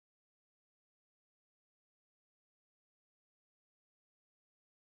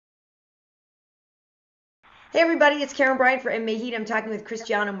Hey everybody, it's Karyn Bryant for MMA H.E.A.T. I'm talking with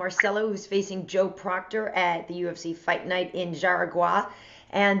Cristiano Marcello, who's facing Joe Proctor at the UFC Fight Night in Jaragua.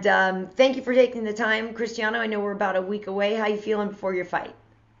 And thank you for taking the time, Cristiano. I know we're about a week away. How you feeling before your fight?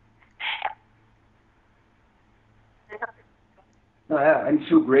 No, yeah, I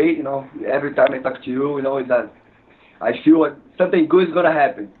feel great. Every time I talk to you, is that I feel like something good is gonna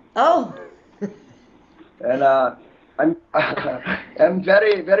happen, Oh, and I'm I'm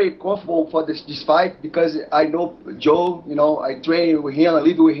very very comfortable for this fight because I know Joe. I train with him, I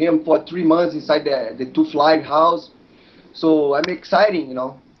live with him for 3 months inside the two fly house, so I'm exciting.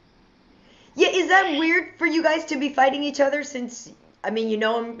 yeah. Is that weird for you guys to be fighting each other since, I mean, you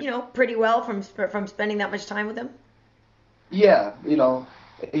know him, pretty well from spending that much time with him? Yeah, he's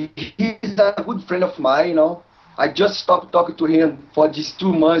a good friend of mine. I just stopped talking to him for these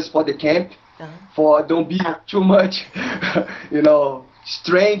 2 months for the camp, Uh-huh. for don't be too much,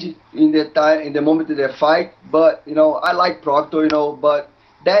 strange in the time in the moment of the fight. But I like Proctor, but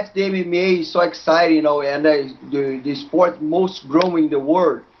that's the MMA is so exciting, and the sport most growing in the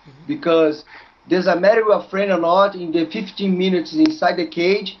world because there's a matter of a friend or not in the 15 minutes inside the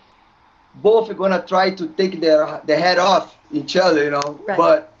cage, both are gonna try to take their head off each other, Right.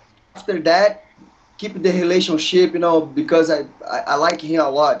 But after that, keep the relationship, because I like him a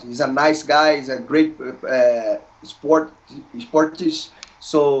lot. He's a nice guy. He's a great sportist.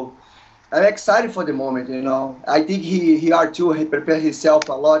 So I'm excited for the moment, I think he are too. He prepared himself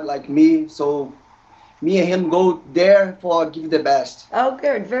a lot like me. So me and him go there for give the best. Oh,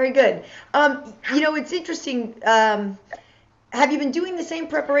 good, very good. It's interesting. Have you been doing the same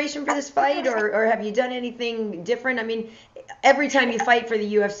preparation for this fight, or have you done anything different? I mean, every time you fight for the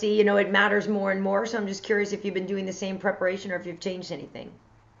UFC, it matters more and more. So I'm just curious if you've been doing the same preparation or if you've changed anything.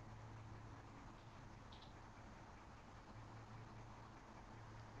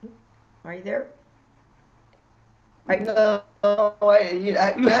 Are you there? Right. No,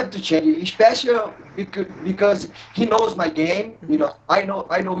 you have to change it, especially because he knows my game. I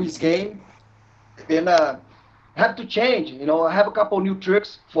know his game, and have to change. I have a couple new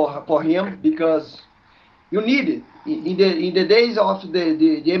tricks for him because you need it in the days of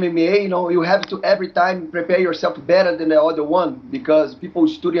the MMA. You have to every time prepare yourself better than the other one because people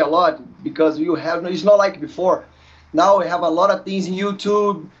study a lot because you have it's not like before. Now we have a lot of things in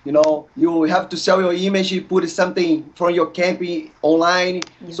YouTube. You have to sell your image, you put something from your camping online.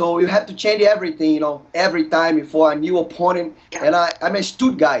 Yeah. So you have to change everything. Every time for a new opponent. And I'm a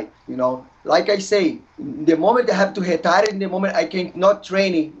stud guy. Like I say, the moment I have to retire, in the moment I cannot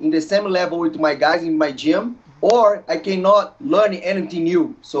train in the same level with my guys in my gym, or I cannot learn anything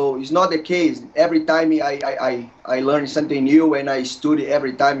new. So it's not the case. Every time I learn something new and I study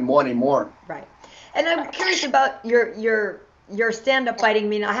every time more and more. Right. And I'm curious about your stand-up fighting. I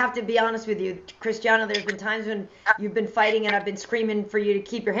mean, I have to be honest with you, Cristiano. There's been times when you've been fighting and I've been screaming for you to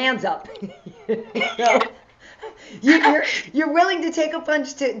keep your hands up. So, you're willing to take a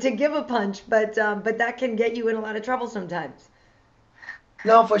punch to give a punch, but that can get you in a lot of trouble sometimes.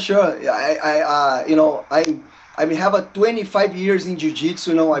 No, for sure. I have a 25 years in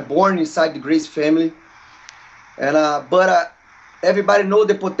jiu-jitsu. I born inside the Grace family, and but everybody know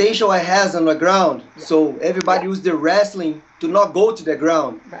the potential I has on the ground. Yeah. So everybody use the wrestling to not go to the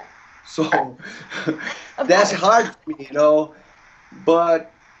ground. Right. So Of that's course. hard for me.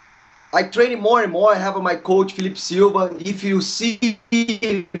 But I train more and more. I have my coach Felipe Silva. If you see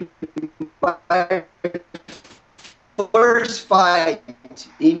my first fight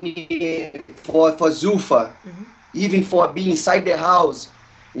for Zulfa, Hmm. even for being inside the house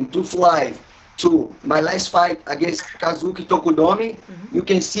in two fly to my last fight against Kazuki Tokudomi, Hmm. you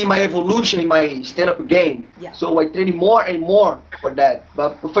can see my evolution in my stand-up game. Yeah. So I train more and more for that.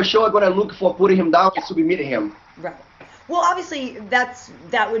 But for sure, I'm gonna look for putting him down and submit him. Right. Well, obviously,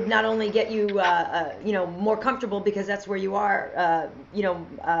 that would not only get you, more comfortable because that's where you are,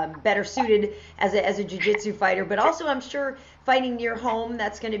 better suited as a jiu-jitsu fighter. But also, I'm sure fighting near home,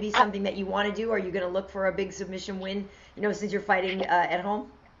 that's going to be something that you want to do. Are you going to look for a big submission win, since you're fighting at home?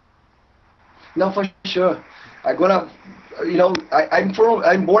 No, for sure. I'm gonna,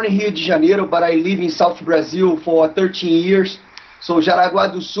 I'm born in Rio de Janeiro, but I live in South Brazil for 13 years. So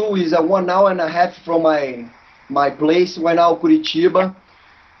Jaraguá do Sul is a 1 hour and a half from my place right now, Curitiba.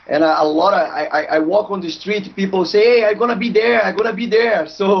 And a lot of I walk on the street, people say, "Hey, I'm gonna be there. I'm gonna be there."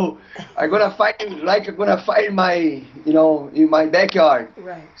 So I'm gonna fight in my in my backyard.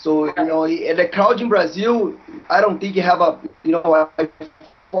 Right. So the crowd in Brazil, I don't think you have a I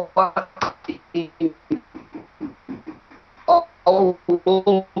fought in all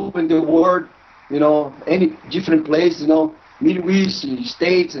over the world, any different place, Middle East,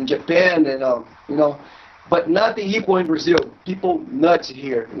 States, and Japan, and but nothing equal in Brazil. People nuts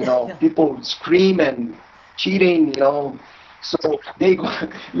here, you know. People scream and cheating, you know. So they go,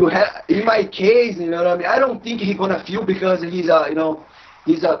 you have, in my case, you know what I mean. I don't think he's gonna feel because he's a, you know,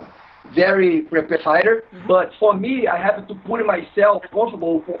 he's a very prepared fighter. But for me, I have to put myself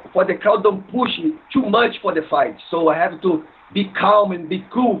comfortable for the crowd don't push me too much for the fight. So I have to be calm and be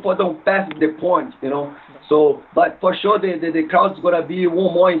cool for don't pass the point, you know. So, but for sure, the crowd's gonna be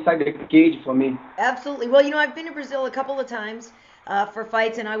one more inside the cage for me. Absolutely. Well, you know, I've been to Brazil a couple of times for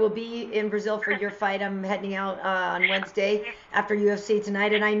fights, and I will be in Brazil for your fight. I'm heading out on Wednesday after UFC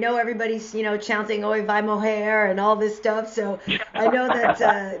tonight, and I know everybody's, you know, chanting "Oi, vai morrer" and all this stuff. So I know that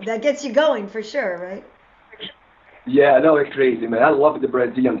that gets you going for sure, right? Yeah, no, it's crazy, man. I love the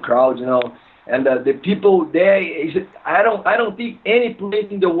Brazilian crowd, you know. And the people there, I don't think any place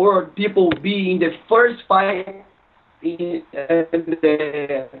in the world people be in the first fight in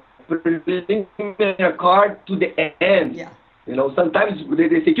the car to the end. Yeah. You know, sometimes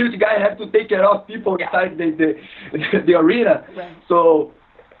the security guy have to take care of people inside the arena. Right. So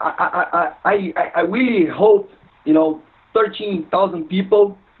I really hope, you know, 13,000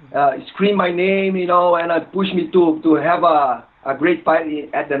 people scream my name, you know, and push me to have a great fight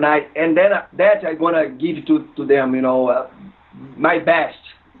at the night, and then that I'm gonna give to them, you know, my best.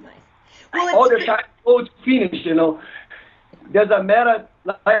 Nice. Well, all the time, to finish, you know. There's a matter,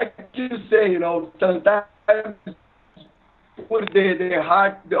 like you say, you know, sometimes put the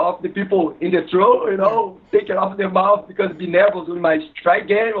heart of the people in the throat, you know, take it off their mouth because be nervous with my strike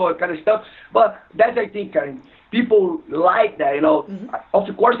game or kind of stuff. But that's, I think, Karyn, people like that, you know. Of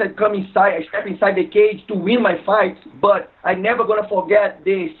course, I step inside the cage to win my fights, but I never gonna forget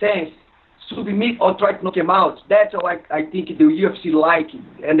the sense, submit or try to knock him out. That's how I think the UFC like it,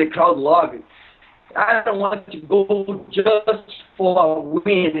 and the crowd love it. I don't want to go just for a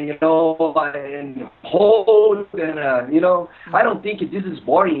win, you know, and hold, and you know. I don't think this is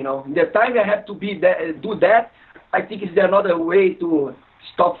boring, you know. The time I have to do that, I think it's another way to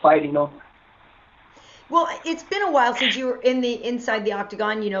stop fighting, you know. Well, it's been a while since you were inside the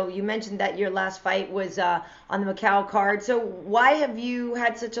octagon. You know, you mentioned that your last fight was on the Macau card. So why have you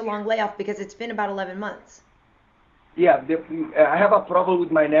had such a long layoff? Because it's been about 11 months. Yeah, I have a problem with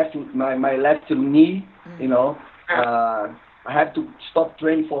my left knee. You know, I had to stop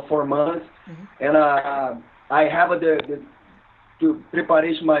training for 4 months, and I have to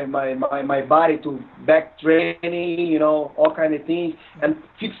preparation my body to back training. You know, all kind of things, and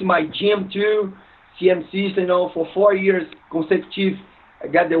fix my gym too. CMCs, you know, for 4 years consecutive, I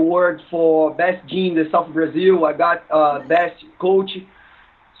got the award for best gym in the South Brazil. I got best coach.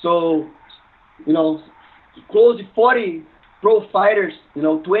 So, you know, close to 40 pro fighters, you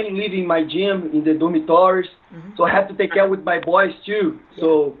know, 20 live in my gym in the dormitories. So I have to take care with my boys too.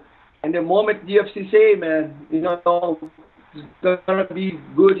 So, and the moment the UFC say, man, you know, it's gonna be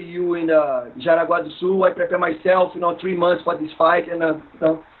good you in Jaragua do Sul. I prepare myself, you know, 3 months for this fight, and you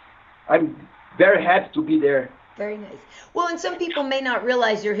know, I'm very happy to be there. Very nice. Well, and some people may not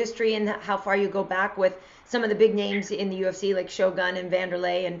realize your history and how far you go back with some of the big names in the UFC, like Shogun and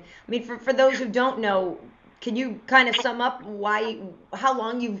Wanderlei. And I mean, for those who don't know, can you kind of sum up how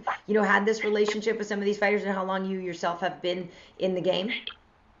long you've, you know, had this relationship with some of these fighters, and how long you yourself have been in the game?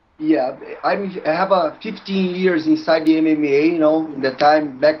 Yeah, I have 15 years inside the MMA. You know,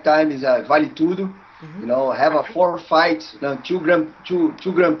 back time is Vale Tudo. You know, I have 4 fights, you know, two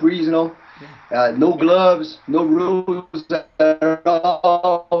Grand Prix. You know. No gloves, no rules at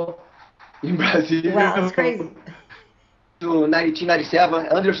all in Brazil. Wow, that's crazy. To 1997,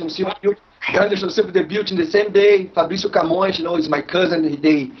 Anderson Silva debuted in the same day. Fabrício Camões, you know, is my cousin.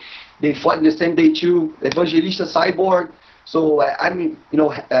 They fought in the same day too. Evangelista Cyborg. So I'm, you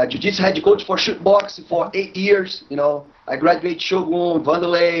know, jiu-jitsu head coach for Chute Boxe for 8 years. You know, I graduated Shogun,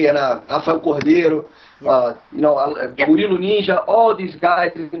 Wanderlei, and Rafael Cordeiro. You know, Murilo Ninja, all these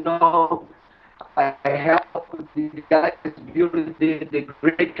guys, you know, I help these guys build the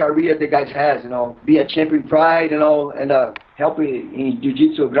great career the guys has, you know, be a champion pride, you know, and help in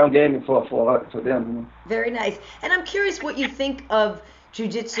jiu-jitsu ground game for them. You know. Very nice. And I'm curious what you think of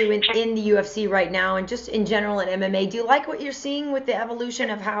jiu-jitsu in the UFC right now, and just in general in MMA. Do you like what you're seeing with the evolution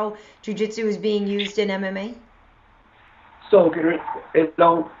of how jiu-jitsu is being used in MMA? So, you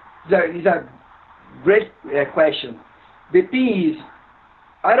know, it's a great question. The thing is,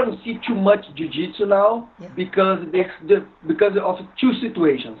 I don't see too much jiu-jitsu now because of 2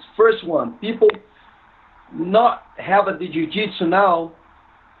 situations. First one, people not have the jiu-jitsu now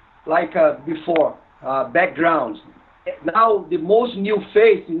like before, background. Now the most new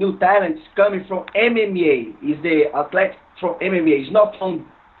face, new talent is coming from MMA. Is the athlete from MMA. It's not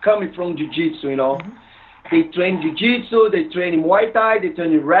coming from jiu-jitsu, you know. They train jiu-jitsu, they train in Muay Thai, they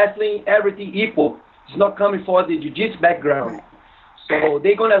train in wrestling, everything equal. It's not coming for the jiu-jitsu background. So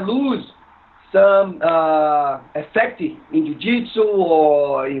they're going to lose some effect in jiu-jitsu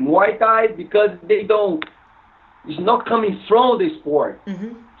or in Muay Thai because it's not coming from the sport.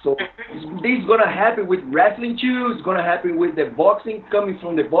 So this is going to happen with wrestling too. It's going to happen with the boxing, coming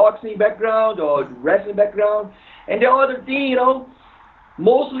from the boxing background or the wrestling background. And the other thing, you know,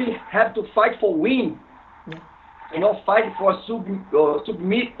 mostly have to fight for win. You know, fight for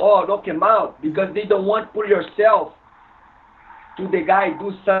submit or knock him out because they don't want to put yourself to the guy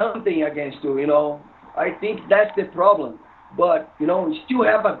do something against you, you know. I think that's the problem. But, you know, we still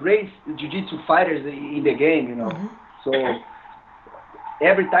have a great jiu-jitsu fighters in the game, you know. So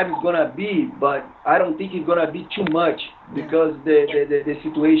every time it's going to be, but I don't think it's going to be too much because the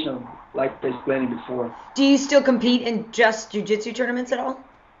situation, like I explained before. Do you still compete in just jiu-jitsu tournaments at all?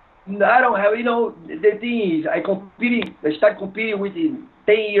 No, I don't have, you know, the thing is, I started competing with 10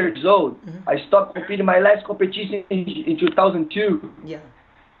 years old. I stopped competing, my last competition in 2002. Yeah.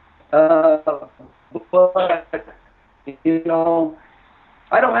 But, you know,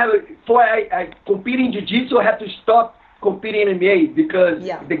 I don't have, before I compete in jiu-jitsu, I have to stop competing in MMA because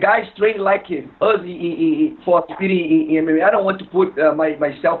the guys train like us for competing in MMA. I don't want to put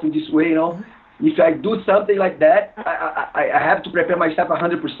myself in this way, you know. If I do something like that, I have to prepare myself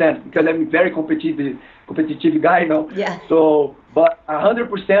 100% because I'm a very competitive guy, you know. Yeah. So, but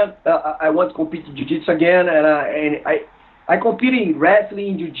 100%, I want to compete in jiu-jitsu again, and I compete in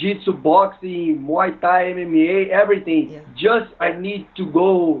wrestling, jiu-jitsu, boxing, Muay Thai, MMA, everything. Yeah. Just I need to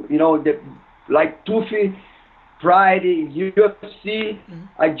go, you know, like Tufi, Friday, UFC.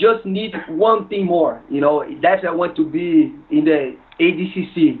 I just need one thing more, you know. That's I want to be in the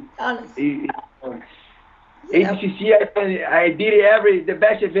ADCC. Honestly. ADCC, I did the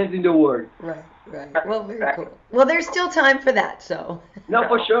best events in the world. Right. Well, very cool. Well, there's still time for that, so. No,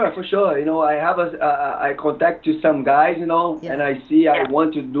 for sure. You know, I have I contact to some guys, you know, and I see I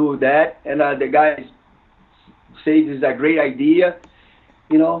want to do that, and the guys say this is a great idea,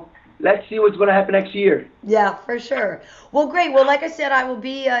 you know. Let's see what's going to happen next year. Yeah, for sure. Well, great. Well, like I said, I will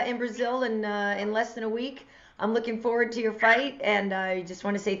be in Brazil in less than a week. I'm looking forward to your fight, and I just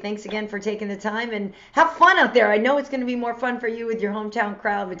want to say thanks again for taking the time, and have fun out there. I know it's going to be more fun for you with your hometown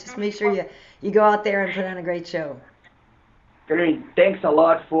crowd, but just make sure you go out there and put on a great show. Karyn, thanks a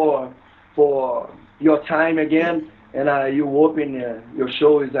lot for your time again, and you open your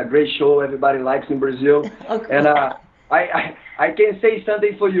show is a great show. Everybody likes in Brazil. Okay. And I can say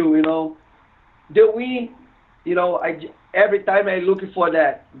something for you, you know. The win, you know, every time I'm looking for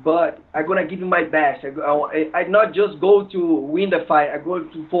that, but I'm going to give you my best. I not just go to win the fight. I go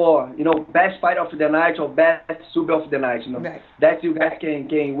for, you know, best fight of the night or best sub of the night, you know. Right. That you guys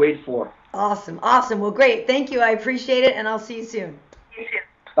can wait for. Awesome. Well, great. Thank you. I appreciate it, and I'll see you soon.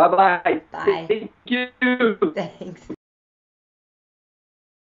 Bye-bye. Bye. Thank you. Thanks.